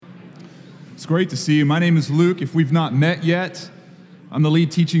It's great to see you. My name is Luke. If we've not met yet, I'm the lead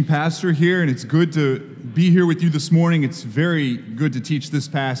teaching pastor here, and it's good to be here with you this morning. It's very good to teach this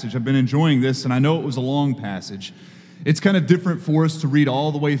passage. I've been enjoying this, and I know it was a long passage. It's kind of different for us to read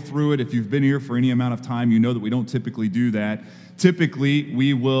all the way through it. If you've been here for any amount of time, you know that we don't typically do that. Typically,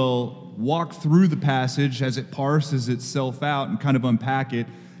 we will walk through the passage as it parses itself out and kind of unpack it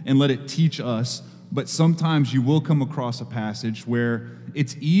and let it teach us. But sometimes you will come across a passage where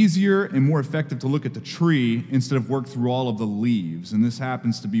it's easier and more effective to look at the tree instead of work through all of the leaves. And this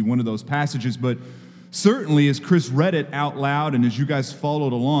happens to be one of those passages. But certainly, as Chris read it out loud and as you guys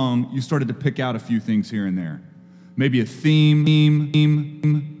followed along, you started to pick out a few things here and there. Maybe a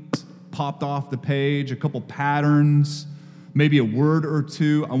theme popped off the page, a couple patterns, maybe a word or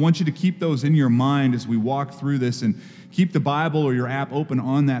two. I want you to keep those in your mind as we walk through this, and keep the Bible or your app open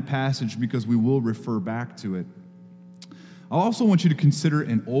on that passage because we will refer back to it. I also want you to consider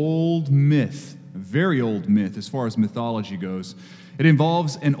an old myth, a very old myth as far as mythology goes. It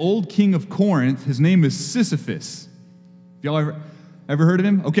involves an old king of Corinth. His name is Sisyphus. Y'all ever heard of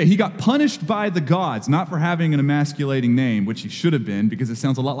him? Okay, he got punished by the gods, not for having an emasculating name, which he should have been because it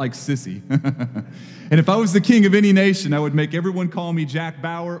sounds a lot like sissy. And if I was the king of any nation, I would make everyone call me Jack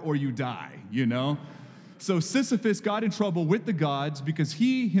Bauer or you die, you know? So Sisyphus got in trouble with the gods because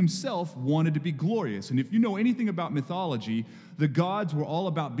he himself wanted to be glorious. And if you know anything about mythology, the gods were all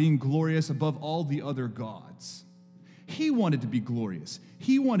about being glorious above all the other gods. He wanted to be glorious.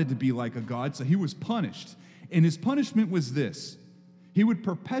 He wanted to be like a god, so he was punished. And his punishment was this. He would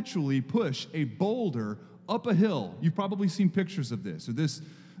perpetually push a boulder up a hill. You've probably seen pictures of this, or this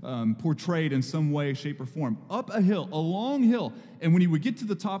portrayed in some way, shape, or form. Up a hill, a long hill. And when he would get to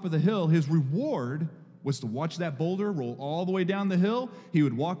the top of the hill, his reward was to watch that boulder roll all the way down the hill. He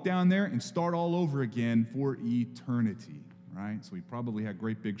would walk down there and start all over again for eternity, right? So he probably had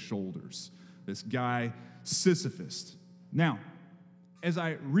great big shoulders, this guy Sisyphus. Now, as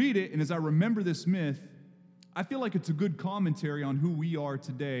I read it and as I remember this myth, I feel like it's a good commentary on who we are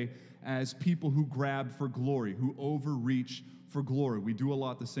today as people who grab for glory, who overreach for glory. We do a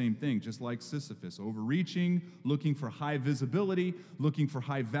lot the same thing, just like Sisyphus, overreaching, looking for high visibility, looking for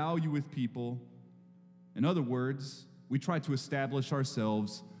high value with people. In other words, we try to establish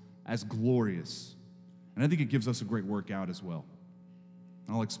ourselves as glorious. And I think it gives us a great workout as well.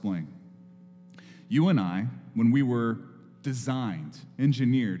 I'll explain. You and I, when we were designed,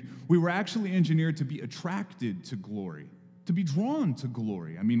 engineered, we were actually engineered to be attracted to glory, to be drawn to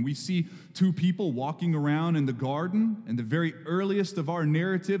glory. I mean, we see two people walking around in the garden in the very earliest of our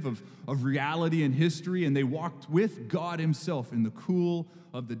narrative of reality and history, and they walked with God himself in the cool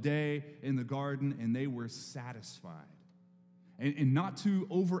of the day in the garden, and they were satisfied. And not to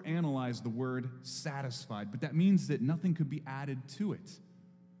overanalyze the word satisfied, but that means that nothing could be added to it.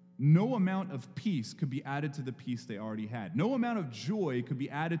 No amount of peace could be added to the peace they already had. No amount of joy could be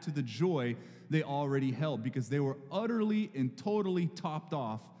added to the joy they already held because they were utterly and totally topped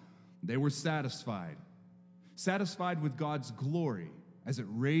off. They were satisfied. Satisfied with God's glory as it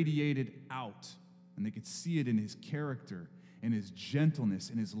radiated out, and they could see it in his character, in his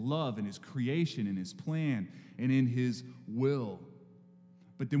gentleness, in his love, in his creation, in his plan, and in his will.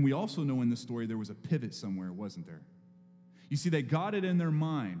 But then we also know in the story there was a pivot somewhere, wasn't there? You see, they got it in their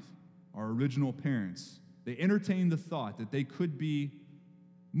mind, our original parents. They entertained the thought that they could be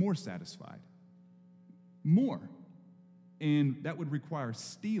more satisfied. More. And that would require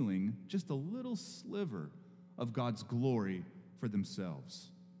stealing just a little sliver of God's glory for themselves.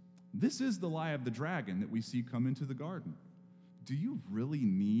 This is the lie of the dragon that we see come into the garden. Do you really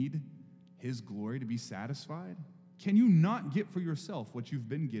need his glory to be satisfied? Can you not get for yourself what you've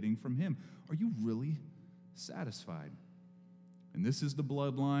been getting from him? Are you really satisfied? And this is the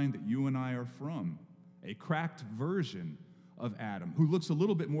bloodline that you and I are from, a cracked version of Adam, who looks a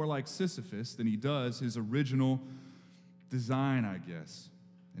little bit more like Sisyphus than he does his original design, I guess.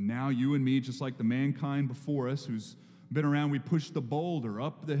 And now you and me, just like the mankind before us who's been around, we push the boulder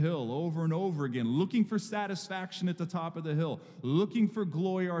up the hill over and over again, looking for satisfaction at the top of the hill, looking for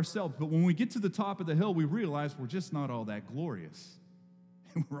glory ourselves. But when we get to the top of the hill, we realize we're just not all that glorious.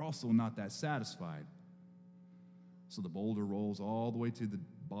 And we're also not that satisfied. So the boulder rolls all the way to the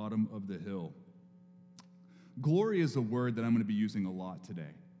bottom of the hill. Glory is a word that I'm going to be using a lot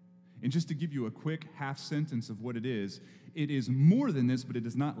today. And just to give you a quick half sentence of what it is more than this, but it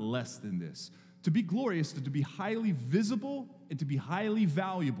is not less than this. To be glorious, to be highly visible, and to be highly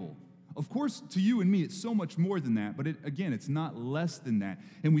valuable. Of course, to you and me, it's so much more than that, but again, it's not less than that.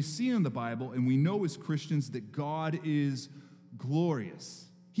 And we see in the Bible, and we know as Christians that God is glorious.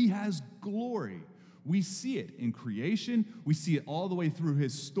 He has glory. We see it in creation. We see it all the way through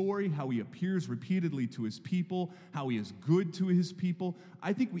his story, how he appears repeatedly to his people, how he is good to his people.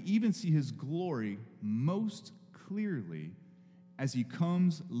 I think we even see his glory most clearly as he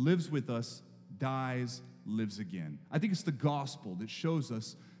comes, lives with us, dies, lives again. I think it's the gospel that shows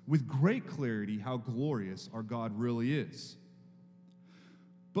us with great clarity how glorious our God really is.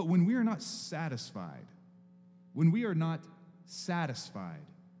 But when we are not satisfied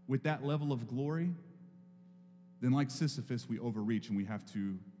with that level of glory, then like Sisyphus, we overreach and we have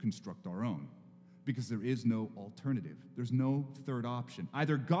to construct our own, because there is no alternative. There's no third option.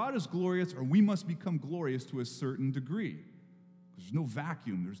 Either God is glorious or we must become glorious to a certain degree. There's no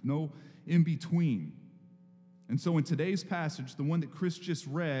vacuum. There's no in-between. And so in today's passage, the one that Chris just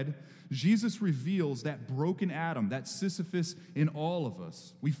read, Jesus reveals that broken Adam, that Sisyphus in all of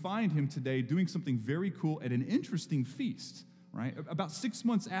us. We find him today doing something very cool at an interesting feast, right? About 6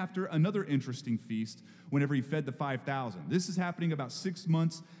 months after another interesting feast, whenever he fed the 5,000. This is happening about 6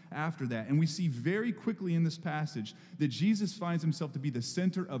 months after that. And we see very quickly in this passage that Jesus finds himself to be the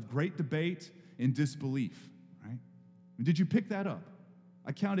center of great debate and disbelief, right? Did you pick that up?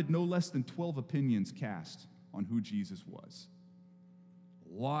 I counted no less than 12 opinions cast on who Jesus was.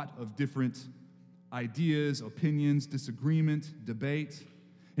 A lot of different ideas, opinions, disagreement, debate.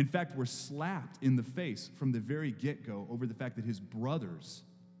 In fact, we're slapped in the face from the very get-go over the fact that his brothers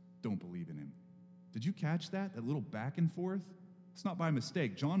don't believe in him. Did you catch that? That little back and forth? It's not by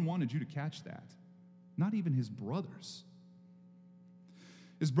mistake. John wanted you to catch that. Not even his brothers.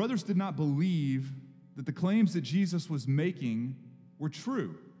 His brothers did not believe that the claims that Jesus was making were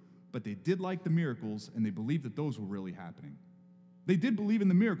true. But they did like the miracles, and they believed that those were really happening. They did believe in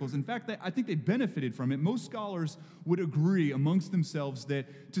the miracles. In fact, I think they benefited from it. Most scholars would agree amongst themselves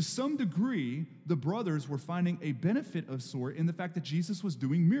that to some degree, the brothers were finding a benefit of sort in the fact that Jesus was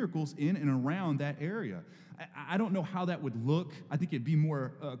doing miracles in and around that area. I don't know how that would look. I think it'd be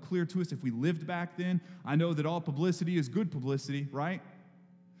more clear to us if we lived back then. I know that all publicity is good publicity, right?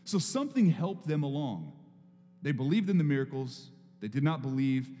 So something helped them along. They believed in the miracles. They did not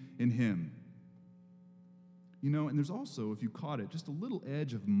believe in him. You know, and there's also, if you caught it, just a little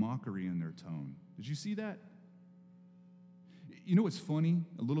edge of mockery in their tone. Did you see that? You know what's funny?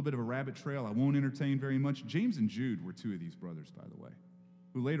 A little bit of a rabbit trail I won't entertain very much. James and Jude were two of these brothers, by the way,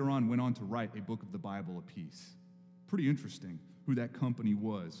 who later on went on to write a book of the Bible apiece. Pretty interesting who that company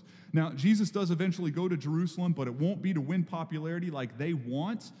was. Now, Jesus does eventually go to Jerusalem, but it won't be to win popularity like they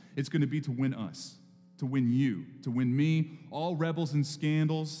want. It's going to be to win us. To win you, to win me, all rebels and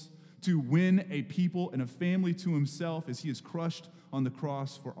scandals, to win a people and a family to himself as he is crushed on the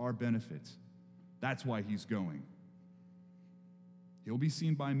cross for our benefit. That's why he's going. He'll be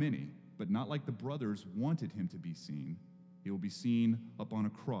seen by many, but not like the brothers wanted him to be seen. He'll be seen up on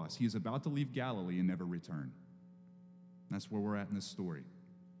a cross. He is about to leave Galilee and never return. That's where we're at in this story.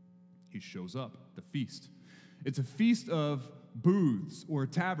 He shows up, the feast. It's a feast of booths or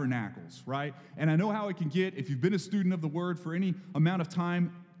tabernacles, right? And I know how it can get, if you've been a student of the word for any amount of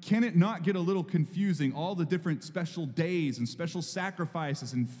time, can it not get a little confusing? All the different special days and special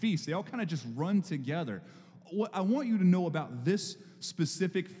sacrifices and feasts, they all kind of just run together. What I want you to know about this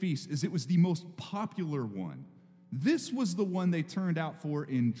specific feast is it was the most popular one. This was the one they turned out for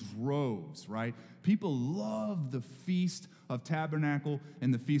in droves, right? People love the Feast of Tabernacle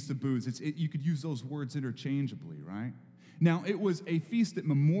and the Feast of Booths. You could use those words interchangeably, right? Now, it was a feast that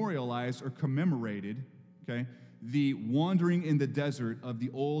memorialized or commemorated, okay, the wandering in the desert of the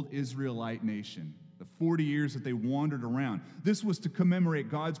old Israelite nation, the 40 years that they wandered around. This was to commemorate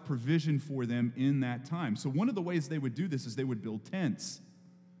God's provision for them in that time. So one of the ways they would do this is they would build tents.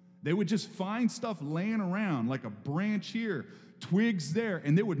 They would just find stuff laying around, like a branch here, twigs there,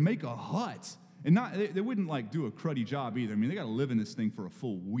 and they would make a hut. And they wouldn't like do a cruddy job either. I mean, they got to live in this thing for a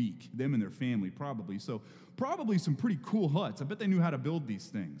full week, them and their family probably. So probably some pretty cool huts. I bet they knew how to build these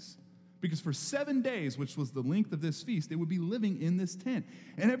things. Because for 7 days, which was the length of this feast, they would be living in this tent.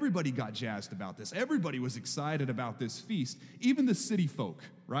 And everybody got jazzed about this. Everybody was excited about this feast, even the city folk,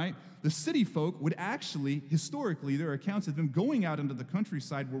 right? The city folk would actually, historically, there are accounts of them going out into the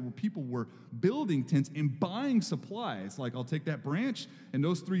countryside where people were building tents and buying supplies. Like, I'll take that branch and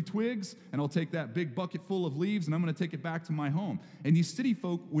those 3 twigs, and I'll take that big bucket full of leaves, and I'm going to take it back to my home. And these city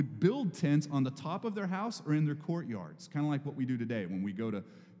folk would build tents on the top of their house or in their courtyards, kind of like what we do today when we go to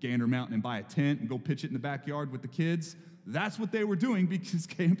Gander Mountain and buy a tent and go pitch it in the backyard with the kids. That's what they were doing because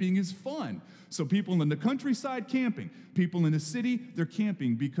camping is fun. So people in the countryside camping, people in the city, they're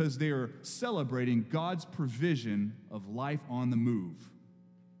camping because they are celebrating God's provision of life on the move.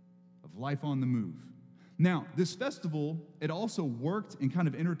 Of life on the move. Now, this festival, it also worked and kind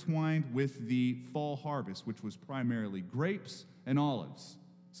of intertwined with the fall harvest, which was primarily grapes and olives.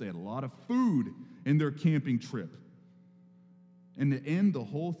 So they had a lot of food in their camping trip. And to end the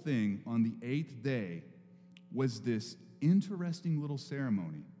whole thing on the 8th day was this interesting little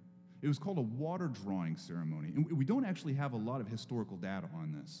ceremony. It was called a water drawing ceremony. And we don't actually have a lot of historical data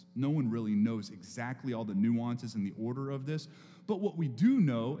on this. No one really knows exactly all the nuances and the order of this. But what we do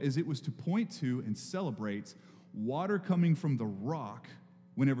know is it was to point to and celebrate water coming from the rock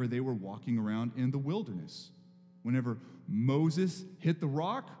whenever they were walking around in the wilderness. Whenever Moses hit the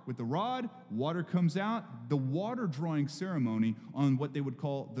rock with the rod, water comes out. The water drawing ceremony on what they would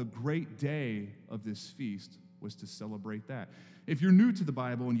call the great day of this feast was to celebrate that. If you're new to the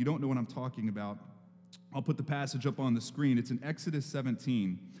Bible and you don't know what I'm talking about, I'll put the passage up on the screen. It's in Exodus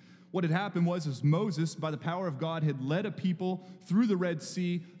 17. What had happened was Moses, by the power of God, had led a people through the Red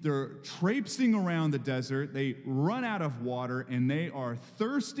Sea. They're traipsing around the desert. They run out of water, and they are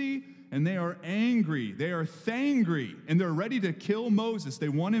thirsty, and they are angry. They are thangry, and they're ready to kill Moses. They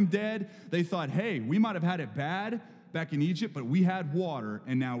want him dead. They thought, hey, we might have had it bad back in Egypt, but we had water,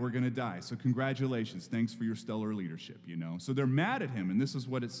 and now we're going to die. So congratulations. Thanks for your stellar leadership, So they're mad at him, and this is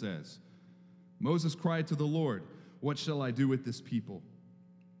what it says. Moses cried to the Lord, "What shall I do with this people?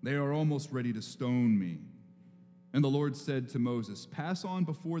 They are almost ready to stone me." And the Lord said to Moses, "Pass on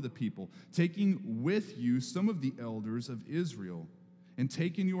before the people, taking with you some of the elders of Israel, and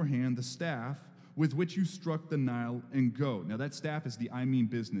take in your hand the staff with which you struck the Nile, and go." Now that staff is the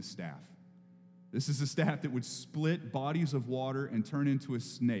business staff. This is a staff that would split bodies of water and turn into a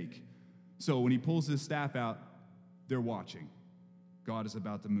snake. So when he pulls his staff out, they're watching. God is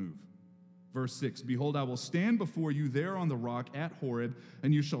about to move. Verse 6, "Behold, I will stand before you there on the rock at Horeb,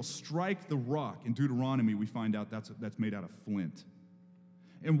 and you shall strike the rock." In Deuteronomy, we find out that's made out of flint.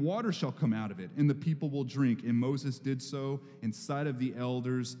 "And water shall come out of it, and the people will drink." And Moses did so in sight of the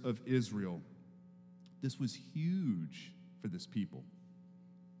elders of Israel. This was huge for this people.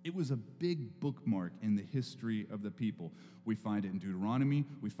 It was a big bookmark in the history of the people. We find it in Deuteronomy.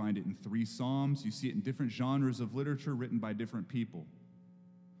 We find it in 3 Psalms. You see it in different genres of literature written by different people.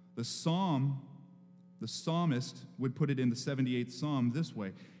 The psalmist would put it in the 78th Psalm this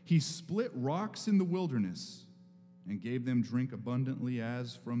way: "He split rocks in the wilderness and gave them drink abundantly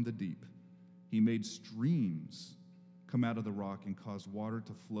as from the deep. He made streams come out of the rock and caused water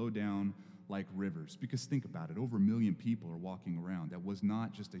to flow down like rivers." Because think about it, over 1 million people are walking around. That was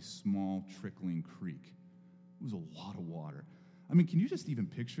not just a small trickling creek. It was a lot of water. I mean, can you just even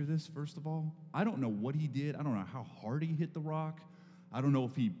picture this, first of all? I don't know what he did. I don't know how hard he hit the rock. I don't know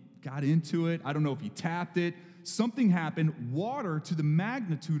if he got into it. I don't know if he tapped it. Something happened. Water to the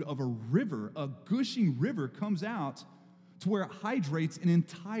magnitude of a river, a gushing river, comes out to where it hydrates an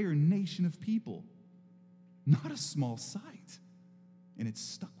entire nation of people. Not a small sight. And it's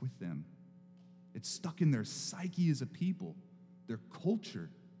stuck with them. It's stuck in their psyche as a people, their culture.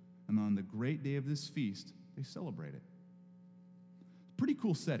 And on the great day of this feast, they celebrate it. Pretty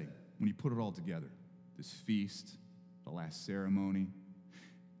cool setting when you put it all together. This feast, the last ceremony.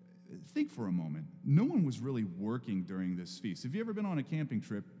 Think for a moment. No one was really working during this feast. Have you ever been on a camping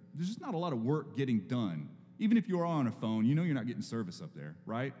trip? There's just not a lot of work getting done. Even if you are on a phone, you know you're not getting service up there,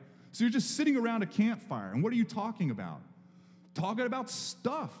 right? So you're just sitting around a campfire, and what are you talking about? Talking about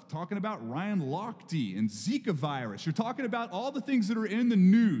stuff, talking about Ryan Lochte and Zika virus. You're talking about all the things that are in the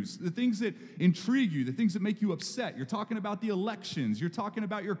news, the things that intrigue you, the things that make you upset. You're talking about the elections. You're talking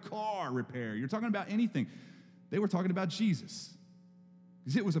about your car repair. You're talking about anything. They were talking about Jesus.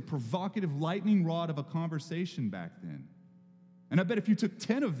 Because it was a provocative lightning rod of a conversation back then. And I bet if you took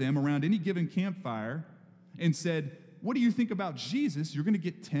 10 of them around any given campfire and said, "What do you think about Jesus?" you're going to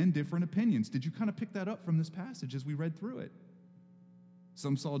get 10 different opinions. Did you kind of pick that up from this passage as we read through it?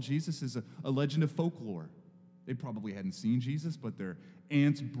 Some saw Jesus as a legend of folklore. They probably hadn't seen Jesus, but their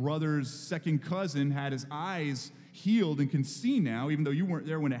aunt's brother's second cousin had his eyes healed and can see now, even though you weren't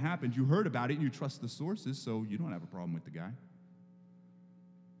there when it happened. You heard about it and you trust the sources, so you don't have a problem with the guy.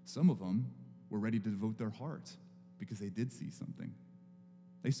 Some of them were ready to devote their heart because they did see something.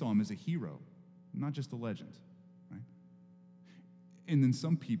 They saw him as a hero, not just a legend, right? And then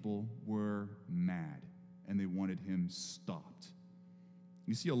some people were mad and they wanted him stopped.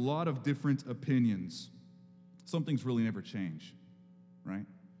 You see a lot of different opinions. Some things really never change, right?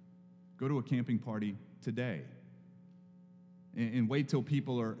 Go to a camping party today and wait till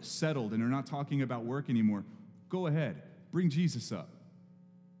people are settled and are not talking about work anymore. Go ahead, bring Jesus up.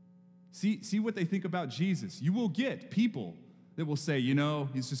 See what they think about Jesus. You will get people that will say,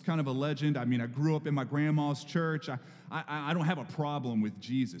 he's just kind of a legend. I mean, I grew up in my grandma's church. I don't have a problem with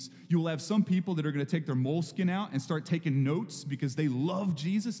Jesus. You will have some people that are going to take their moleskin out and start taking notes because they love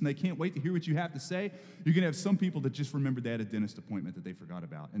Jesus and they can't wait to hear what you have to say. You're going to have some people that just remembered they had a dentist appointment that they forgot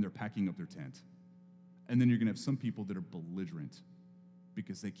about and they're packing up their tent. And then you're going to have some people that are belligerent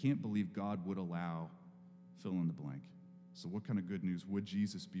because they can't believe God would allow fill in the blank. So what kind of good news would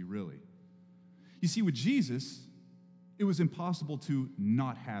Jesus be really? You see, with Jesus, it was impossible to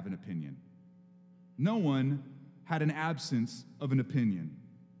not have an opinion. No one had an absence of an opinion.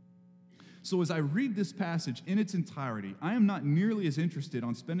 So as I read this passage in its entirety, I am not nearly as interested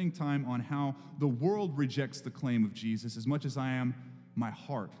on spending time on how the world rejects the claim of Jesus as much as I am my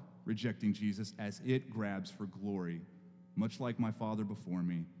heart rejecting Jesus as it grabs for glory, much like my father before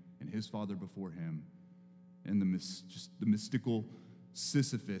me and his father before him, and the mystical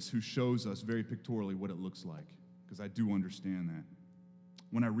Sisyphus who shows us very pictorially what it looks like. Because I do understand that.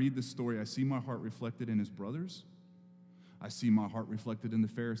 When I read this story, I see my heart reflected in his brothers. I see my heart reflected in the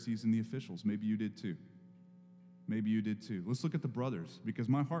Pharisees and the officials. Maybe you did too. Maybe you did too. Let's look at the brothers, because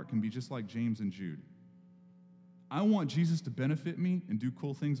my heart can be just like James and Jude. I want Jesus to benefit me and do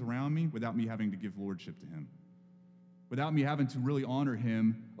cool things around me without me having to give lordship to him, without me having to really honor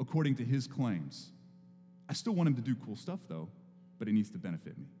him according to his claims. I still want him to do cool stuff, though, but it needs to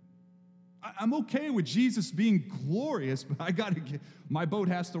benefit me. I'm okay with Jesus being glorious, but my boat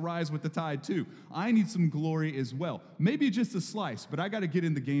has to rise with the tide too. I need some glory as well. Maybe just a slice, but I got to get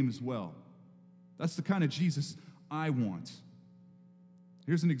in the game as well. That's the kind of Jesus I want.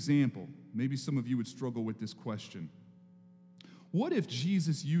 Here's an example. Maybe some of you would struggle with this question. What if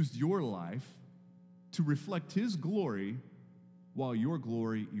Jesus used your life to reflect his glory while your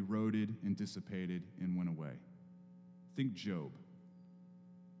glory eroded and dissipated and went away? Think Job.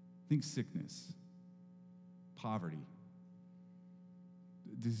 Think sickness, poverty,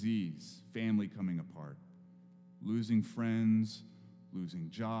 disease, family coming apart, losing friends, losing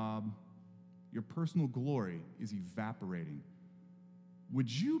job. Your personal glory is evaporating.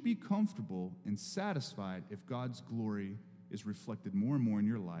 Would you be comfortable and satisfied if God's glory is reflected more and more in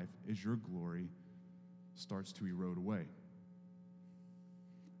your life as your glory starts to erode away?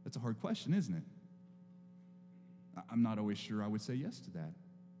 That's a hard question, isn't it? I'm not always sure I would say yes to that.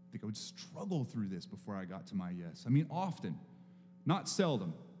 I think I would struggle through this before I got to my yes. I mean, often, not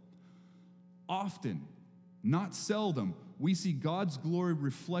seldom, often, not seldom, we see God's glory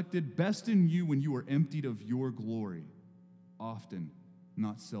reflected best in you when you are emptied of your glory. Often,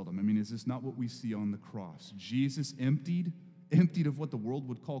 not seldom. I mean, is this not what we see on the cross? Jesus emptied of what the world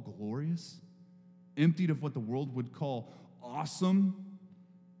would call glorious, emptied of what the world would call awesome,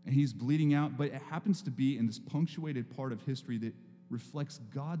 and he's bleeding out, but it happens to be in this punctuated part of history that reflects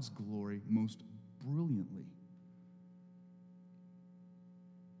God's glory most brilliantly.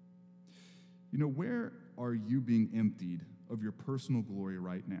 Where are you being emptied of your personal glory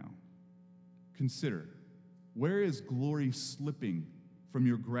right now? Consider, where is glory slipping from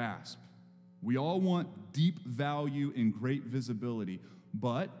your grasp? We all want deep value and great visibility,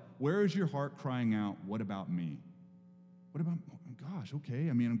 but where is your heart crying out, what about me? What about, oh gosh, okay,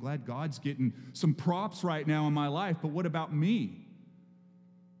 I mean, I'm glad God's getting some props right now in my life, but what about me?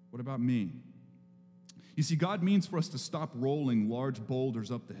 What about me? You see, God means for us to stop rolling large boulders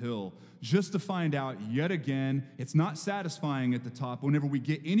up the hill just to find out yet again it's not satisfying at the top whenever we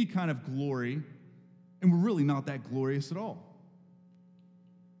get any kind of glory, and we're really not that glorious at all.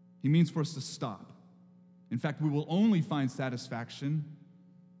 He means for us to stop. In fact, we will only find satisfaction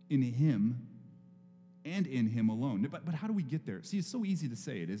in him and in him alone. But how do we get there? See, it's so easy to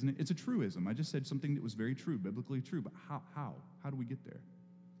say it, isn't it? It's a truism. I just said something that was very true, biblically true, but how? How do we get there?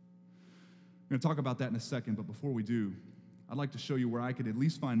 We're going to talk about that in a second, but before we do, I'd like to show you where I could at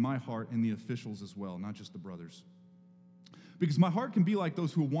least find my heart in the officials as well, not just the brothers. Because my heart can be like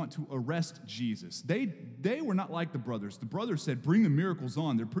those who want to arrest Jesus. They were not like the brothers. The brothers said, bring the miracles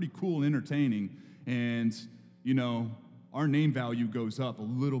on. They're pretty cool and entertaining, and, our name value goes up a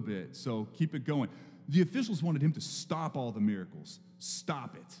little bit, so keep it going. The officials wanted him to stop all the miracles.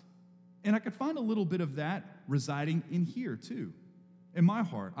 Stop it. And I could find a little bit of that residing in here, too. In my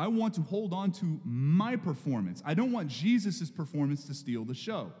heart, I want to hold on to my performance. I don't want Jesus' performance to steal the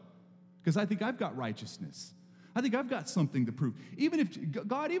show, because I think I've got righteousness. I think I've got something to prove. Even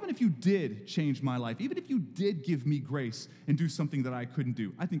if you did change my life, even if you did give me grace and do something that I couldn't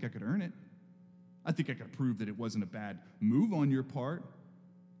do, I think I could earn it. I think I could prove that it wasn't a bad move on your part,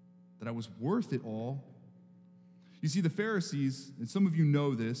 that I was worth it all. You see, the Pharisees, and some of you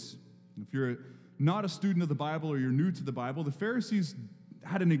know this, if you're not a student of the Bible or you're new to the Bible, the Pharisees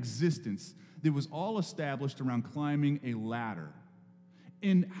had an existence. that was all established around climbing a ladder.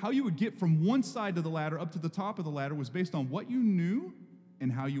 And how you would get from one side of the ladder up to the top of the ladder was based on what you knew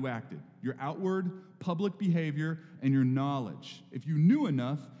and how you acted, your outward public behavior and your knowledge. If you knew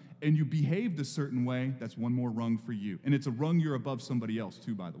enough and you behaved a certain way, that's one more rung for you. And it's a rung you're above somebody else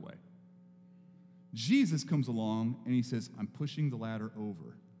too, by the way. Jesus comes along and he says, I'm pushing the ladder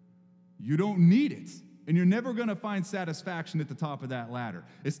over. You don't need it, and you're never going to find satisfaction at the top of that ladder.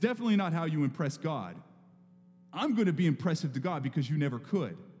 It's definitely not how you impress God. I'm going to be impressive to God because you never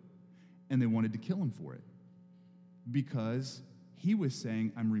could. And they wanted to kill him for it because he was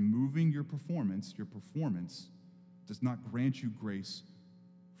saying, I'm removing your performance. Your performance does not grant you grace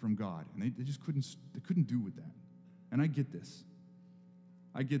from God. And they just couldn't do with that. And I get this.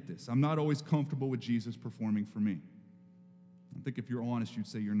 I'm not always comfortable with Jesus performing for me. I think if you're honest, you'd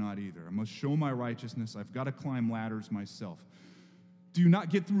say you're not either. I must show my righteousness. I've got to climb ladders myself. Do you not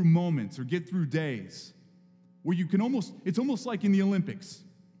get through moments or get through days where you can it's almost like in the Olympics,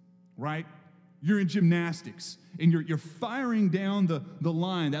 right? You're in gymnastics, and you're firing down the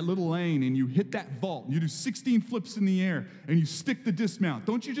line, that little lane, and you hit that vault, and you do 16 flips in the air, and you stick the dismount.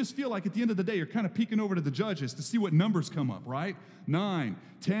 Don't you just feel like at the end of the day, you're kind of peeking over to the judges to see what numbers come up, right? 9,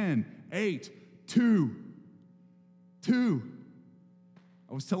 10, 8, 2.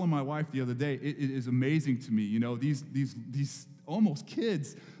 I was telling my wife the other day, it is amazing to me, these almost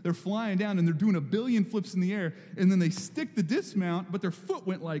kids, they're flying down and they're doing 1 billion flips in the air, and then they stick the dismount, but their foot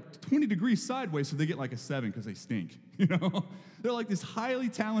went like 20 degrees sideways, so they get like a 7 because they stink, They're like these highly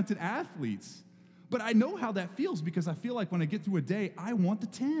talented athletes. But I know how that feels because I feel like when I get through a day, I want the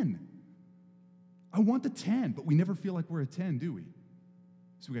 10. I want the 10, but we never feel like we're a 10, do we?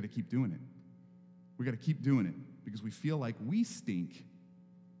 So we got to keep doing it. We got to keep doing it because we feel like we stink.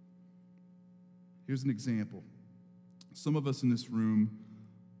 Here's an example. Some of us in this room,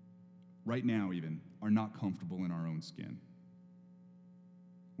 right now even, are not comfortable in our own skin.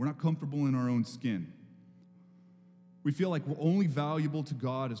 We're not comfortable in our own skin. We feel like we're only valuable to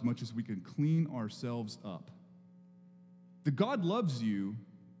God as much as we can clean ourselves up. That God loves you,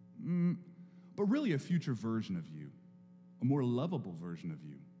 but really a future version of you, a more lovable version of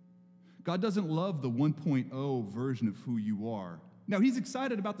you. God doesn't love the 1.0 version of who you are. Now, he's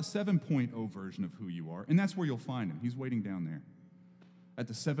excited about the 7.0 version of who you are, and that's where you'll find him. He's waiting down there at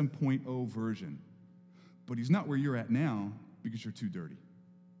the 7.0 version. But he's not where you're at now because you're too dirty.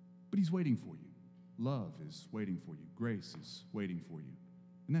 But he's waiting for you. Love is waiting for you. Grace is waiting for you.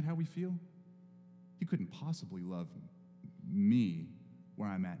 Isn't that how we feel? He couldn't possibly love me where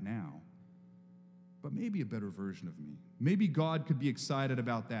I'm at now, but maybe a better version of me. Maybe God could be excited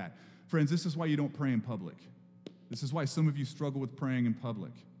about that. Friends, this is why you don't pray in public. This is why some of you struggle with praying in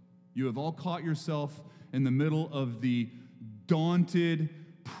public. You have all caught yourself in the middle of the daunted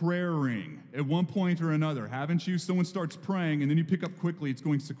prayer ring at one point or another, haven't you? Someone starts praying, and then you pick up quickly. It's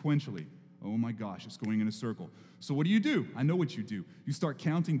going sequentially. Oh my gosh, it's going in a circle. So what do? I know what you do. You start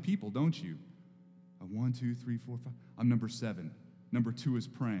counting people, don't you? 1, 2, 3, 4, 5. I'm number 7. Number 2 is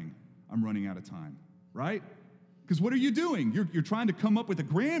praying. I'm running out of time, right? Because what are you doing? You're trying to come up with a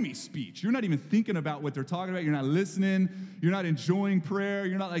Grammy speech. You're not even thinking about what they're talking about. You're not listening. You're not enjoying prayer.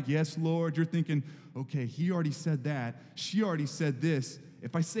 You're not like, yes, Lord. You're thinking, okay, he already said that. She already said this.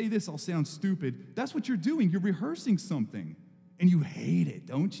 If I say this, I'll sound stupid. That's what you're doing. You're rehearsing something, and you hate it,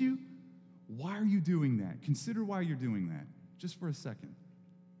 don't you? Why are you doing that? Consider why you're doing that, just for a second.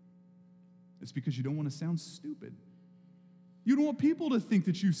 It's because you don't want to sound stupid. You don't want people to think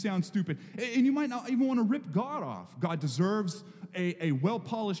that you sound stupid. And you might not even want to rip God off. God deserves a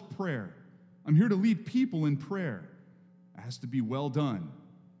well-polished prayer. I'm here to lead people in prayer. It has to be well done.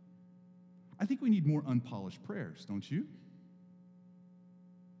 I think we need more unpolished prayers, don't you?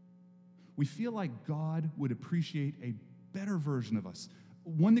 We feel like God would appreciate a better version of us,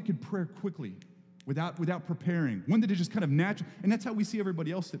 one that could pray quickly without preparing, one that is just kind of natural. And that's how we see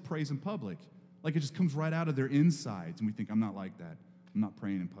everybody else that prays in public. Like it just comes right out of their insides, and we think, I'm not like that. I'm not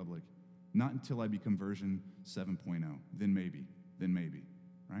praying in public. Not until I become version 7.0. Then maybe,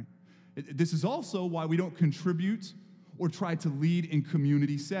 right? This is also why we don't contribute or try to lead in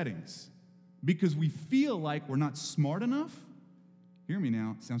community settings, because we feel like we're not smart enough. Hear me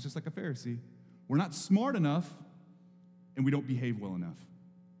now, it sounds just like a Pharisee. We're not smart enough, and we don't behave well enough.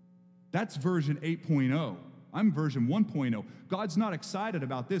 That's version 8.0. I'm version 1.0. God's not excited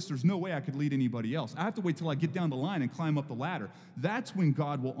about this. There's no way I could lead anybody else. I have to wait till I get down the line and climb up the ladder. That's when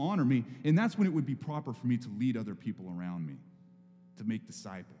God will honor me, and that's when it would be proper for me to lead other people around me, to make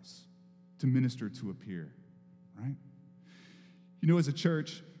disciples, to minister to a peer, right? As a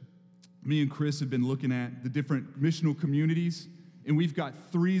church, me and Chris have been looking at the different missional communities and we've got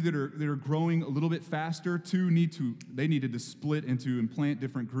 3 that are growing a little bit faster. 2 needed to split into and plant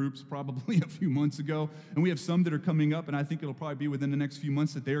different groups probably a few months ago. And we have some that are coming up, and I think it'll probably be within the next few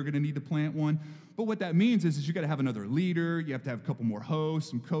months that they're going to need to plant one. But what that means is you got to have another leader. You have to have a couple more hosts,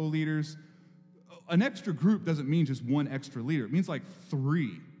 some co-leaders. An extra group doesn't mean just one extra leader. It means like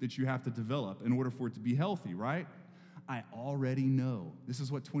 3 that you have to develop in order for it to be healthy, right? I already know. This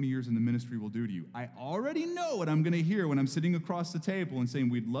is what 20 years in the ministry will do to you. I already know what I'm going to hear when I'm sitting across the table and saying,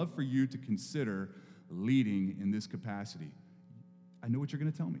 we'd love for you to consider leading in this capacity. I know what you're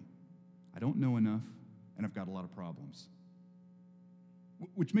going to tell me. I don't know enough, and I've got a lot of problems.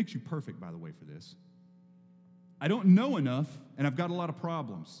 Which makes you perfect, by the way, for this. I don't know enough, and I've got a lot of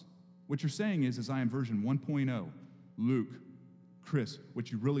problems. What you're saying is I am version 1.0. Luke, Chris, what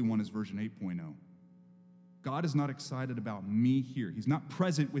you really want is version 8.0. God is not excited about me here. He's not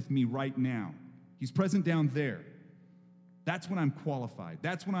present with me right now. He's present down there. That's when I'm qualified.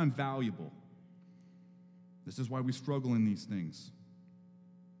 That's when I'm valuable. This is why we struggle in these things.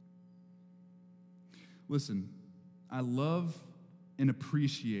 Listen, I love and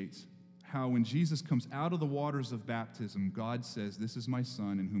appreciate how when Jesus comes out of the waters of baptism, God says, this is my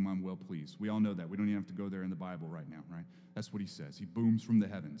son in whom I'm well pleased. We all know that. We don't even have to go there in the Bible right now, right? That's what he says. He booms from the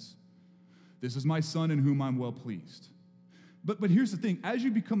heavens. This is my son in whom I'm well pleased. But here's the thing. As you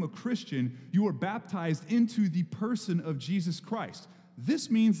become a Christian, you are baptized into the person of Jesus Christ.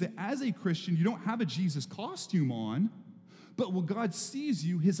 This means that as a Christian, you don't have a Jesus costume on, but when God sees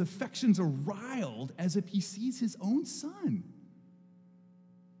you, his affections are riled as if he sees his own son.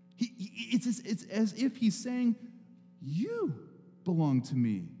 It's as if he's saying, you belong to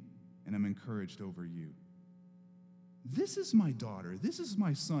me, and I'm encouraged over you. This is my daughter. This is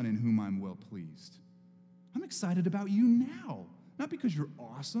my son in whom I'm well pleased. I'm excited about you now, not because you're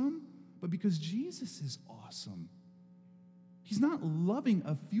awesome, but because Jesus is awesome. He's not loving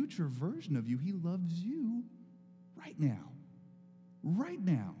a future version of you. He loves you right now. Right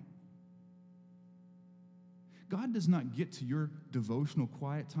now. God does not get to your devotional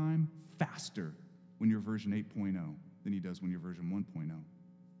quiet time faster when you're version 8.0 than he does when you're version 1.0.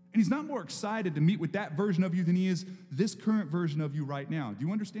 And he's not more excited to meet with that version of you than he is this current version of you right now. Do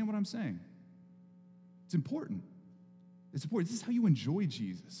you understand what I'm saying? It's important. It's important. This is how you enjoy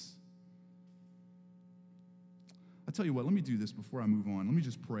Jesus. I'll tell you what, let me do this before I move on. Let me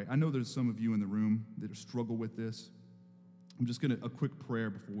just pray. I know there's some of you in the room that struggle with this. I'm just going to, a quick prayer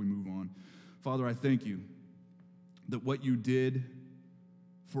before we move on. Father, I thank you that what you did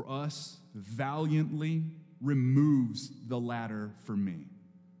for us valiantly removes the ladder for me.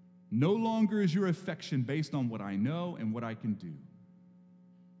 No longer is your affection based on what I know and what I can do.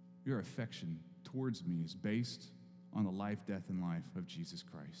 Your affection towards me is based on the life, death, and life of Jesus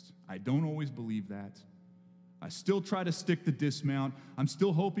Christ. I don't always believe that. I still try to stick the dismount. I'm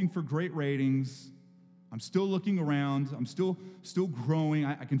still hoping for great ratings. I'm still looking around. I'm still growing.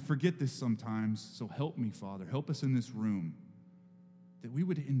 I can forget this sometimes. So help me, Father. Help us in this room that we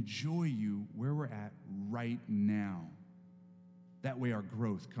would enjoy you where we're at right now. That way our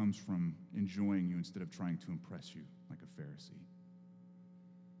growth comes from enjoying you instead of trying to impress you like a Pharisee.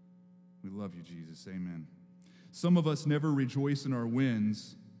 We love you, Jesus. Amen. Some of us never rejoice in our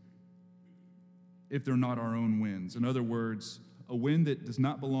wins if they're not our own wins. In other words, a win that does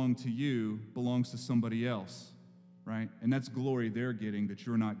not belong to you belongs to somebody else, right? And that's glory they're getting that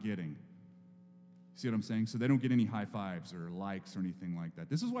you're not getting. See what I'm saying? So they don't get any high fives or likes or anything like that.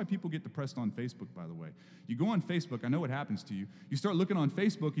 This is why people get depressed on Facebook, by the way. You go on Facebook, I know what happens to you. You start looking on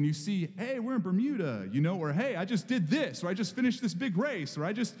Facebook and you see, hey, we're in Bermuda, or hey, I just did this, or I just finished this big race, or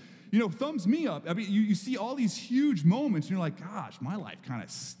I just, thumbs me up. I mean, you see all these huge moments and you're like, gosh, my life kind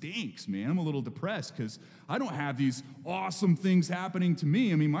of stinks, man. I'm a little depressed because I don't have these awesome things happening to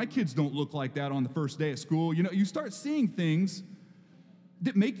me. I mean, my kids don't look like that on the first day of school. You start seeing things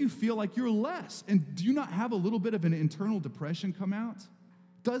that make you feel like you're less. And do you not have a little bit of an internal depression come out?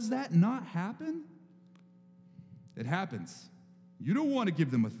 Does that not happen? It happens. You don't want to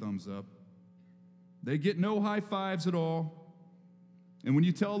give them a thumbs up. They get no high fives at all. And when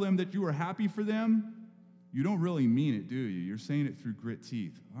you tell them that you are happy for them, you don't really mean it, do you? You're saying it through grit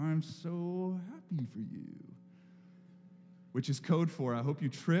teeth. I'm so happy for you. Which is code for, I hope you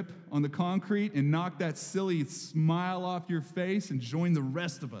trip on the concrete and knock that silly smile off your face and join the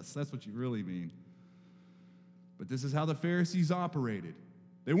rest of us. That's what you really mean. But this is how the Pharisees operated.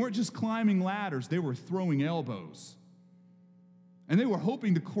 They weren't just climbing ladders, they were throwing elbows. And they were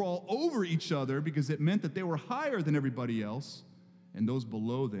hoping to crawl over each other because it meant that they were higher than everybody else, and those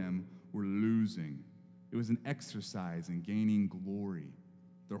below them were losing. It was an exercise in gaining glory.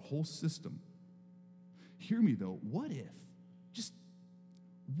 Their whole system. Hear me though, what if Just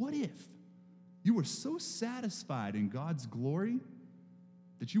what if you were so satisfied in God's glory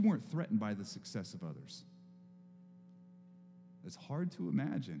that you weren't threatened by the success of others? It's hard to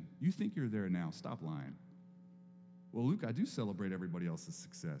imagine. You think you're there now. Stop lying. Well, Luke, I do celebrate everybody else's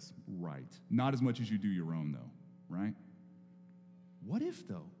success. Right. Not as much as you do your own, though, right? What if,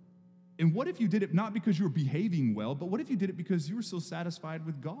 though? And what if you did it not because you were behaving well, but what if you did it because you were so satisfied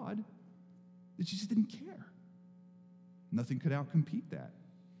with God that you just didn't care? Nothing could outcompete that.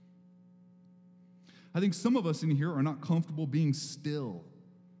 I think some of us in here are not comfortable being still,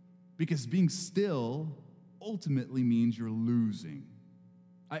 because being still ultimately means you're losing.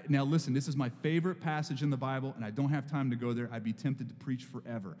 Now listen, this is my favorite passage in the Bible, and I don't have time to go there. I'd be tempted to preach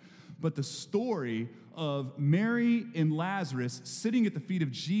forever. But the story of Mary and Lazarus sitting at the feet of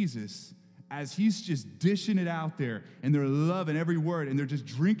Jesus as he's just dishing it out there, and they're loving every word, and they're just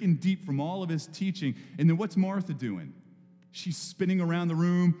drinking deep from all of his teaching. And then what's Martha doing? She's spinning around the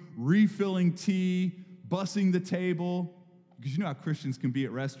room, refilling tea, bussing the table. Because you know how Christians can be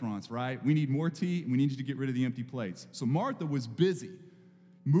at restaurants, right? We need more tea, and we need you to get rid of the empty plates. So Martha was busy,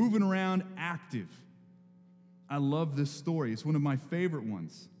 moving around, active. I love this story. It's one of my favorite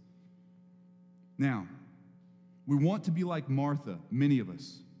ones. Now, we want to be like Martha, many of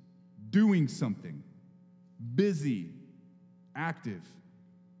us, doing something, busy, active,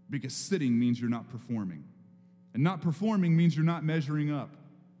 because sitting means you're not performing. And not performing means you're not measuring up.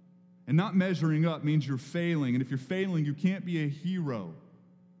 And not measuring up means you're failing. And if you're failing, you can't be a hero.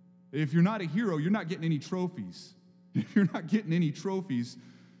 If you're not a hero, you're not getting any trophies. If you're not getting any trophies,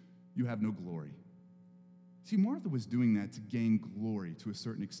 you have no glory. See, Martha was doing that to gain glory to a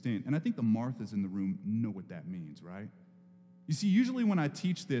certain extent. And I think the Marthas in the room know what that means, right? You see, usually when I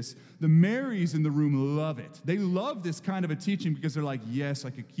teach this, the Marys in the room love it. They love this kind of a teaching because they're like, yes, I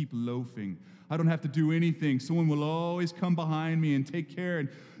could keep loafing. I don't have to do anything. Someone will always come behind me and take care and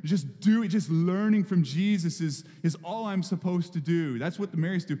just do it. Just learning from Jesus is all I'm supposed to do. That's what the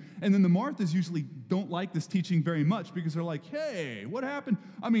Marys do. And then the Marthas usually don't like this teaching very much because they're like, hey, what happened?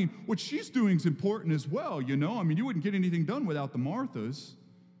 I mean, what she's doing is important as well, you know? I mean, you wouldn't get anything done without the Marthas.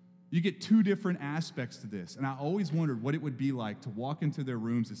 You get two different aspects to this. And I always wondered what it would be like to walk into their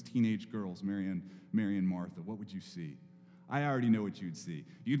rooms as teenage girls, Mary and Martha. What would you see? I already know what you'd see.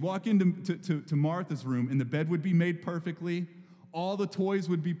 You'd walk into Martha's room, and the bed would be made perfectly. All the toys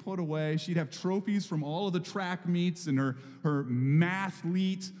would be put away. She'd have trophies from all of the track meets and her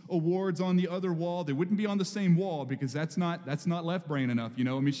mathlete awards on the other wall. They wouldn't be on the same wall because that's not left brain enough, you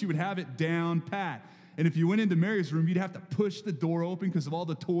know? I mean, she would have it down pat. And if you went into Mary's room, you'd have to push the door open because of all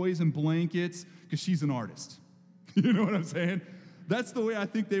the toys and blankets, because she's an artist. You know what I'm saying? That's the way I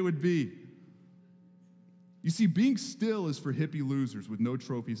think they would be. You see, being still is for hippie losers with no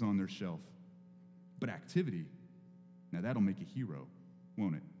trophies on their shelf. But activity, now that'll make a hero,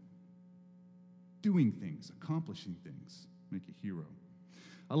 won't it? Doing things, accomplishing things, make a hero.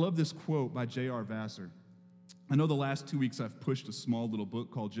 I love this quote by J.R. Vassar. I know the last 2 weeks I've pushed a small little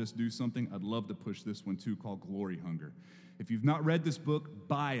book called Just Do Something. I'd love to push this one too, called Glory Hunger. If you've not read this book,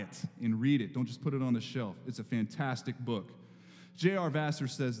 buy it and read it. Don't just put it on the shelf. It's a fantastic book. J.R. Vassar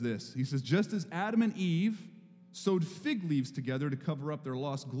says this. He says, just as Adam and Eve sewed fig leaves together to cover up their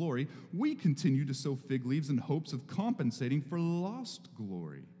lost glory, we continue to sow fig leaves in hopes of compensating for lost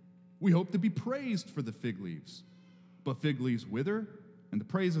glory. We hope to be praised for the fig leaves, but fig leaves wither, and the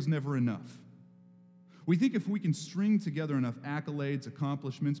praise is never enough. We think if we can string together enough accolades,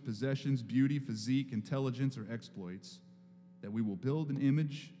 accomplishments, possessions, beauty, physique, intelligence, or exploits, that we will build an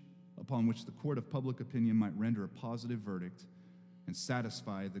image upon which the court of public opinion might render a positive verdict and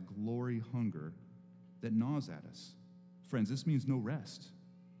satisfy the glory hunger that gnaws at us. Friends, this means no rest.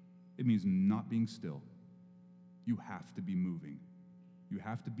 It means not being still. You have to be moving. You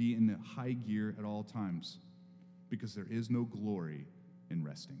have to be in the high gear at all times, because there is no glory in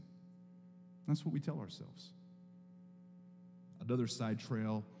resting. That's what we tell ourselves. Another side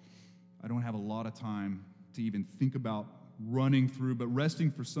trail, I don't have a lot of time to even think about running through, but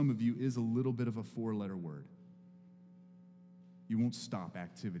resting for some of you is a little bit of a four-letter word. You won't stop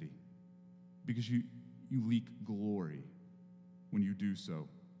activity because you leak glory when you do so.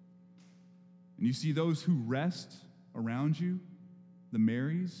 And you see those who rest around you, the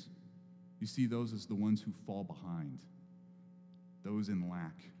Marys, you see those as the ones who fall behind, those in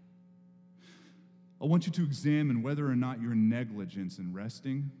lack. I want you to examine whether or not your negligence in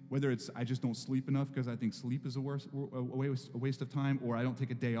resting, whether it's I just don't sleep enough because I think sleep is a waste of time, or I don't take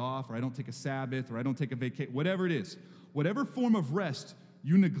a day off, or I don't take a Sabbath, or I don't take a vacation, whatever it is. Whatever form of rest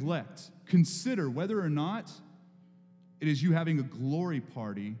you neglect, consider whether or not it is you having a glory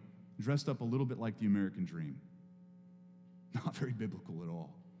party dressed up a little bit like the American dream. Not very biblical at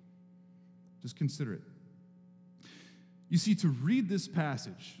all. Just consider it. You see, to read this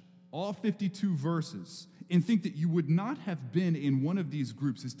passage, all 52 verses, and think that you would not have been in one of these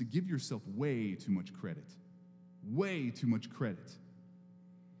groups is to give yourself way too much credit. Way too much credit.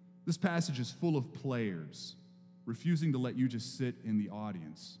 This passage is full of players, refusing to let you just sit in the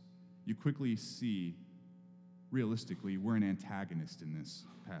audience. You quickly see, realistically, we're an antagonist in this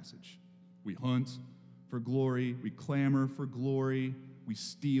passage. We hunt for glory, we clamor for glory, we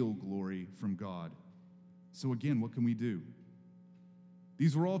steal glory from God. So again, what can we do?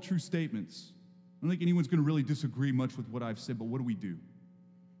 These are all true statements. I don't think anyone's going to really disagree much with what I've said, but what do we do?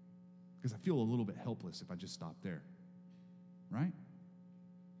 Because I feel a little bit helpless if I just stop there, right?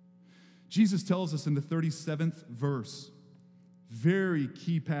 Jesus tells us in the 37th verse, very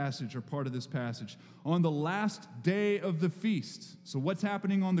key passage or part of this passage, on the last day of the feast. So what's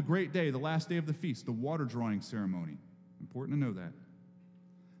happening on the great day, the last day of the feast? The water drawing ceremony. Important to know that.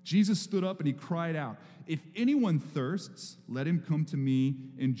 Jesus stood up and he cried out, "If anyone thirsts, let him come to me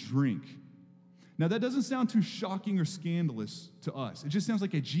and drink." Now that doesn't sound too shocking or scandalous to us. It just sounds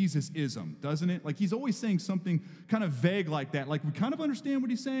like a Jesus-ism, doesn't it? Like he's always saying something kind of vague like that. Like we kind of understand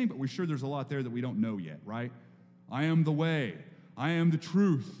what he's saying, but we're sure there's a lot there that we don't know yet, right? I am the way. I am the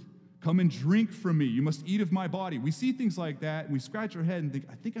truth. Come and drink from me. You must eat of my body. We see things like that, and we scratch our head and think,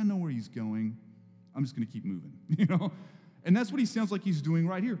 I think I know where he's going. I'm just going to keep moving, And that's what he sounds like he's doing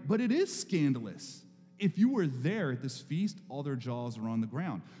right here. But it is scandalous. If you were there at this feast, all their jaws are on the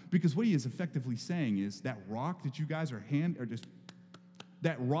ground. Because what he is effectively saying is that rock that you guys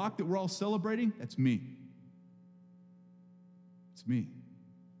that rock that we're all celebrating, that's me. It's me.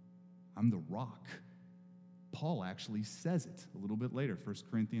 I'm the rock. Paul actually says it a little bit later, 1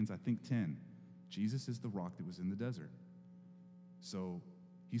 Corinthians, I think 10. Jesus is the rock that was in the desert. So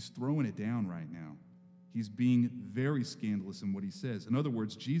he's throwing it down right now. He's being very scandalous in what he says. In other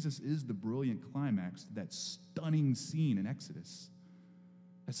words, Jesus is the brilliant climax to that stunning scene in Exodus.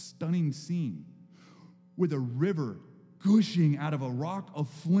 A stunning scene with a river gushing out of a rock of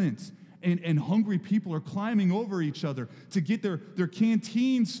flint, and hungry people are climbing over each other to get their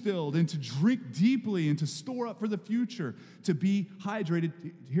canteens filled and to drink deeply and to store up for the future, to be hydrated,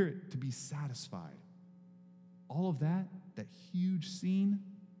 hear it, to be satisfied. All of that huge scene,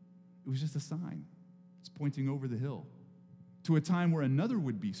 it was just a sign. It's pointing over the hill to a time where another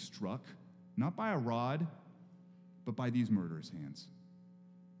would be struck, not by a rod, but by these murderers' hands,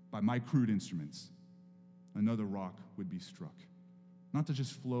 by my crude instruments. Another rock would be struck, not to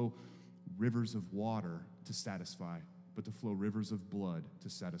just flow rivers of water to satisfy, but to flow rivers of blood to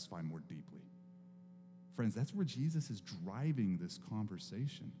satisfy more deeply. Friends, that's where Jesus is driving this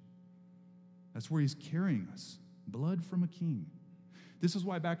conversation. That's where he's carrying us, blood from a king. This is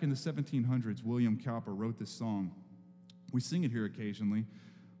why back in the 1700s, William Cowper wrote this song. We sing it here occasionally,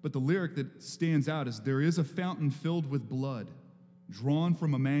 but the lyric that stands out is, "There is a fountain filled with blood, drawn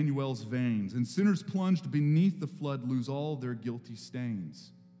from Emmanuel's veins, and sinners plunged beneath the flood lose all their guilty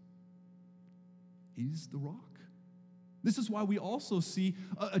stains." He's the rock. This is why we also see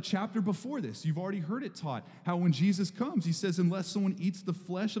a chapter before this. You've already heard it taught, how when Jesus comes, he says, "Unless someone eats the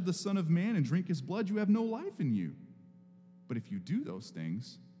flesh of the Son of Man and drink his blood, you have no life in you. But if you do those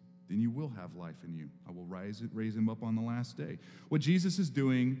things, then you will have life in you. I will raise him up on the last day." What Jesus is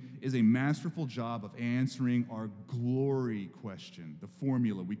doing is a masterful job of answering our glory question, the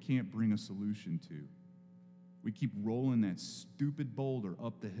formula we can't bring a solution to. We keep rolling that stupid boulder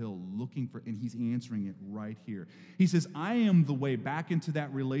up the hill looking for, and he's answering it right here. He says, I am the way back into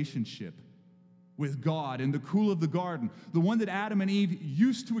that relationship with God in the cool of the garden, the one that Adam and Eve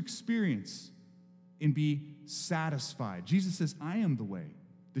used to experience and be satisfied. Jesus says, I am the way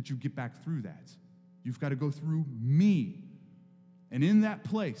that you get back through that. You've got to go through me. And in that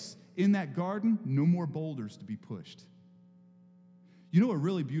place, in that garden, no more boulders to be pushed. You know, a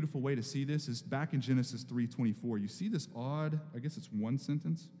really beautiful way to see this is back in Genesis 3:24. You see this odd, I guess it's one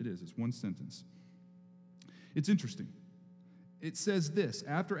sentence? It is, it's one sentence. It's interesting. It says this: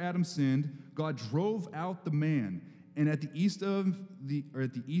 after Adam sinned, God drove out the man, and at the east of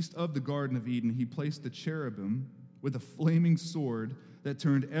the Garden of Eden, he placed the cherubim with a flaming sword that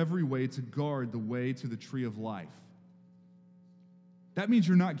turned every way to guard the way to the tree of life. That means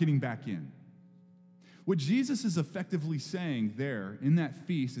you're not getting back in. What Jesus is effectively saying there in that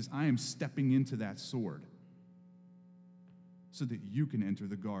feast is, I am stepping into that sword so that you can enter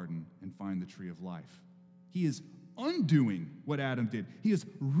the garden and find the tree of life. He is undoing what Adam did. He is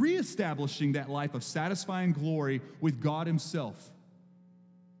reestablishing that life of satisfying glory with God himself.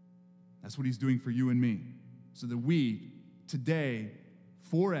 That's what he's doing for you and me, so that we today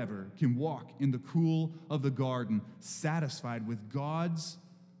forever can walk in the cool of the garden, satisfied with God's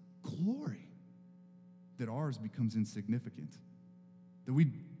glory, that ours becomes insignificant, that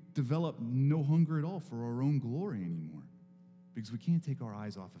we develop no hunger at all for our own glory anymore because we can't take our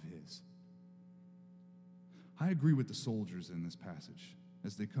eyes off of His. I agree with the soldiers in this passage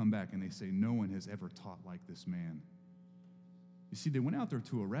as they come back and they say, no one has ever taught like this man. You see, they went out there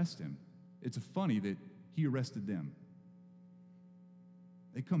to arrest him. It's funny that he arrested them.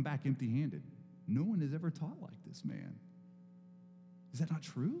 They come back empty-handed. No one has ever taught like this man. Is that not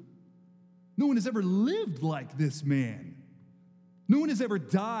true? No one has ever lived like this man. No one has ever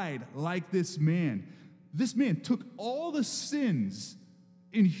died like this man. This man took all the sins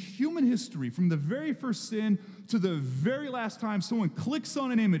in human history, from the very first sin to the very last time someone clicks on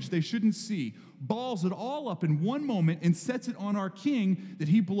an image they shouldn't see, balls it all up in one moment and sets it on our King that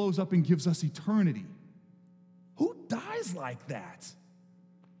He blows up and gives us eternity. Who dies like that?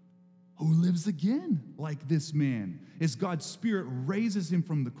 Who lives again like this man as God's Spirit raises him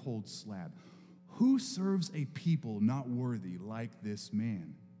from the cold slab? Who serves a people not worthy like this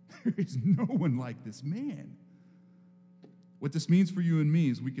man? There is no one like this man. What this means for you and me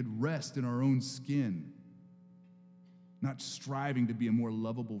is we could rest in our own skin, not striving to be a more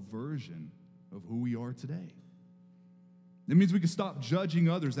lovable version of who we are today. It means we can stop judging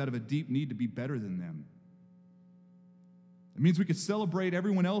others out of a deep need to be better than them. It means we could celebrate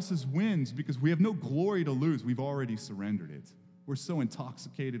everyone else's wins because we have no glory to lose. We've already surrendered it. We're so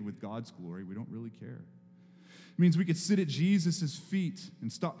intoxicated with God's glory, we don't really care. It means we could sit at Jesus' feet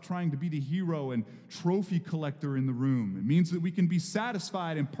and stop trying to be the hero and trophy collector in the room. It means that we can be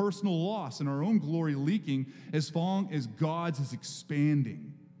satisfied in personal loss and our own glory leaking as long as God's is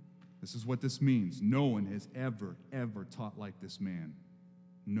expanding. This is what this means. No one has ever taught like this man.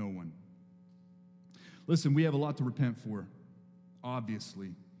 No one. Listen, we have a lot to repent for,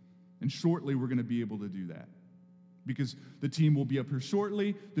 obviously. And shortly, we're going to be able to do that. Because the team will be up here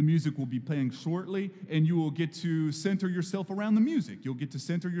shortly, the music will be playing shortly, and you will get to center yourself around the music. You'll get to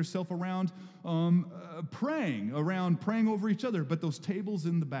center yourself around praying over each other. But those tables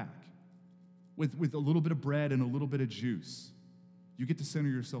in the back, with a little bit of bread and a little bit of juice, you get to center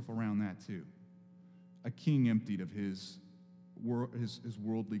yourself around that too. A king emptied of his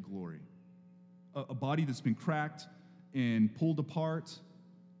worldly glory. A body that's been cracked and pulled apart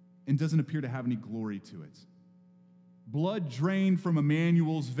and doesn't appear to have any glory to it. Blood drained from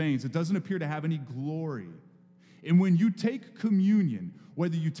Emmanuel's veins. It doesn't appear to have any glory. And when you take communion,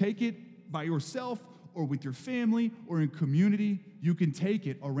 whether you take it by yourself or with your family or in community, you can take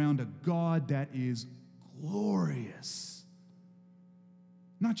it around a God that is glorious.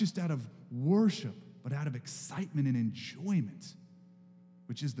 Not just out of worship, but out of excitement and enjoyment,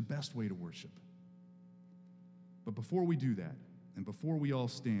 which is the best way to worship. But before we do that, and before we all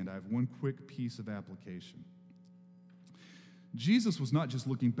stand, I have one quick piece of application. Jesus was not just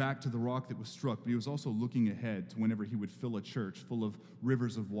looking back to the rock that was struck, but he was also looking ahead to whenever he would fill a church full of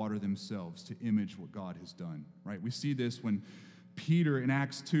rivers of water themselves to image what God has done, right? We see this when Peter in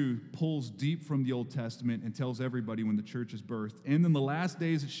Acts 2 pulls deep from the Old Testament and tells everybody when the church is birthed, and in the last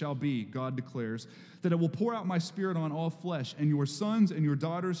days it shall be, God declares, that I will pour out my Spirit on all flesh, and your sons and your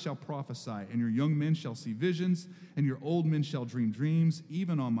daughters shall prophesy, and your young men shall see visions, and your old men shall dream dreams,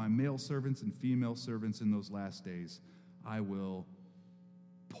 even on my male servants and female servants in those last days. I will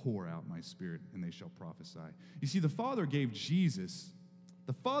pour out my Spirit, and they shall prophesy. You see, the Father gave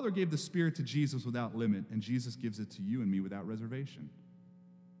the Spirit to Jesus without limit, and Jesus gives it to you and me without reservation.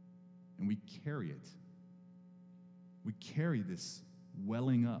 And we carry it. We carry this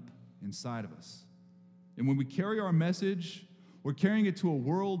welling up inside of us. And when we carry our message, we're carrying it to a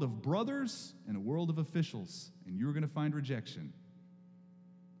world of brothers and a world of officials, and you're going to find rejection,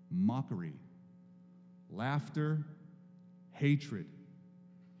 mockery, laughter, hatred.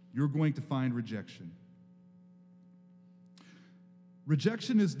 You're going to find rejection.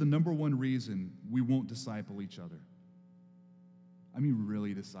 Rejection is the number one reason we won't disciple each other. I mean,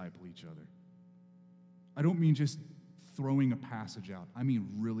 really disciple each other. I don't mean just throwing a passage out. I mean,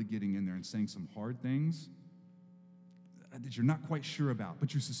 really getting in there and saying some hard things that you're not quite sure about,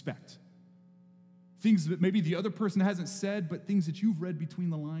 but you suspect. Things that maybe the other person hasn't said, but things that you've read between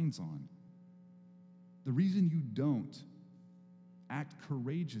the lines on. The reason you don't act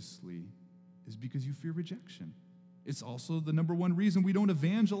courageously is because you fear rejection. It's also the number one reason we don't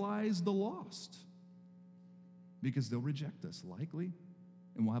evangelize the lost, because they'll reject us, likely,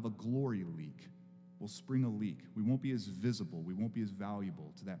 and we'll have a glory leak. We'll spring a leak. We won't be as visible. We won't be as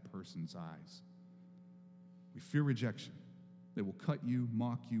valuable to that person's eyes. We fear rejection. They will cut you,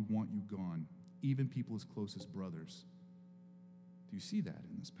 mock you, want you gone, even people as close as brothers. Do you see that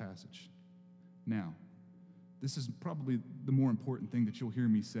in this passage? Now, this is probably the more important thing that you'll hear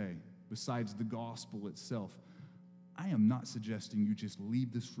me say, besides the gospel itself. I am not suggesting you just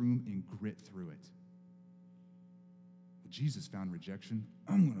leave this room and grit through it. Well, Jesus found rejection.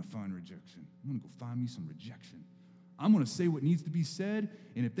 I'm going to find rejection. I'm going to go find me some rejection. I'm going to say what needs to be said,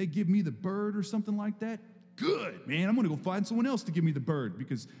 and if they give me the bird or something like that, good, man. I'm going to go find someone else to give me the bird,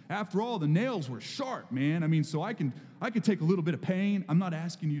 because after all, the nails were sharp, man. I mean, so I could take a little bit of pain. I'm not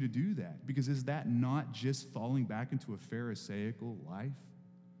asking you to do that, because is that not just falling back into a Pharisaical life?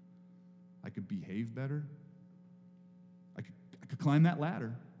 I could behave better. I could climb that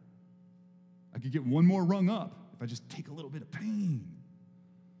ladder. I could get one more rung up if I just take a little bit of pain.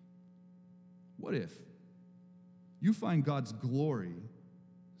 What if you find God's glory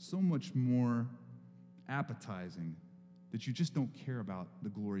so much more appetizing that you just don't care about the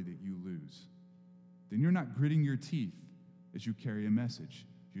glory that you lose? Then you're not gritting your teeth as you carry a message.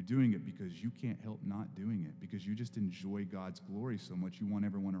 You're doing it because you can't help not doing it, because you just enjoy God's glory so much you want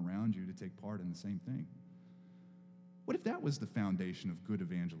everyone around you to take part in the same thing. What if that was the foundation of good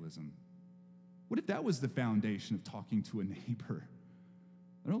evangelism? What if that was the foundation of talking to a neighbor?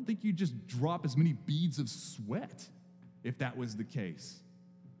 I don't think you'd just drop as many beads of sweat if that was the case.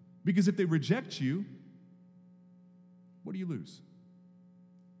 Because if they reject you, what do you lose?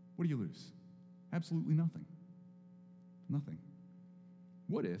 What do you lose? Absolutely nothing. Nothing.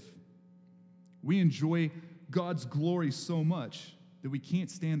 What if we enjoy God's glory so much that we can't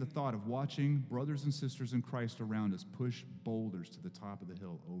stand the thought of watching brothers and sisters in Christ around us push boulders to the top of the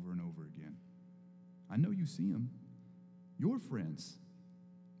hill over and over again? I know you see them. Your friends,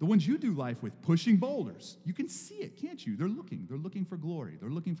 the ones you do life with, pushing boulders. You can see it, can't you? They're looking for glory. They're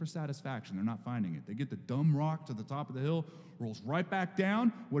looking for satisfaction. They're not finding it. They get the dumb rock to the top of the hill, rolls right back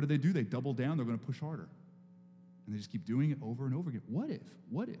down. What do? They double down. They're going to push harder. And they just keep doing it over and over again.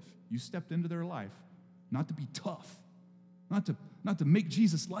 What if you stepped into their life not to be tough, not to make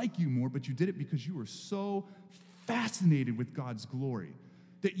Jesus like you more, but you did it because you were so fascinated with God's glory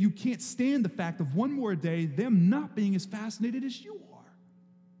that you can't stand the fact of one more day them not being as fascinated as you are?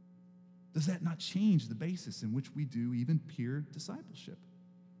 Does that not change the basis in which we do even peer discipleship?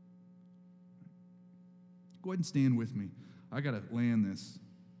 Go ahead and stand with me. I got to land this.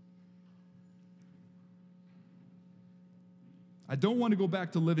 I don't want to go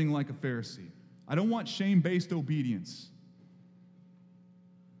back to living like a Pharisee. I don't want shame-based obedience.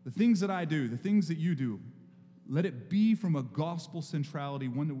 The things that I do, the things that you do, let it be from a gospel centrality,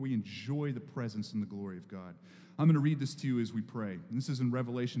 one that we enjoy the presence and the glory of God. I'm going to read this to you as we pray. And this is in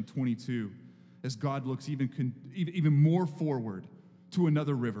Revelation 22, as God looks even more forward to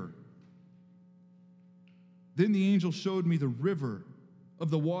another river. Then the angel showed me the river of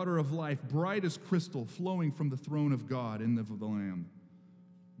the water of life, bright as crystal, flowing from the throne of God and of the Lamb.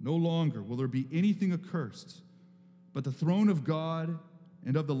 No longer will there be anything accursed, but the throne of God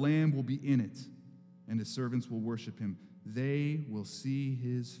and of the Lamb will be in it, and his servants will worship him. They will see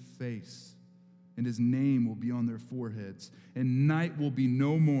his face, and his name will be on their foreheads, and night will be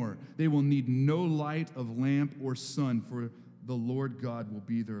no more. They will need no light of lamp or sun, for the Lord God will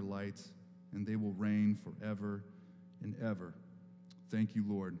be their light, and they will reign forever and ever. Thank you,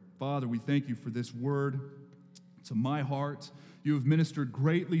 Lord. Father, we thank you for this word to my heart. You have ministered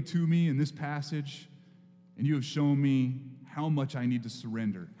greatly to me in this passage, and you have shown me how much I need to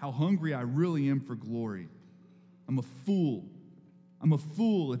surrender, how hungry I really am for glory. I'm a fool. I'm a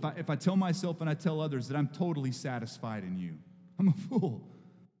fool if I tell myself and I tell others that I'm totally satisfied in you. I'm a fool.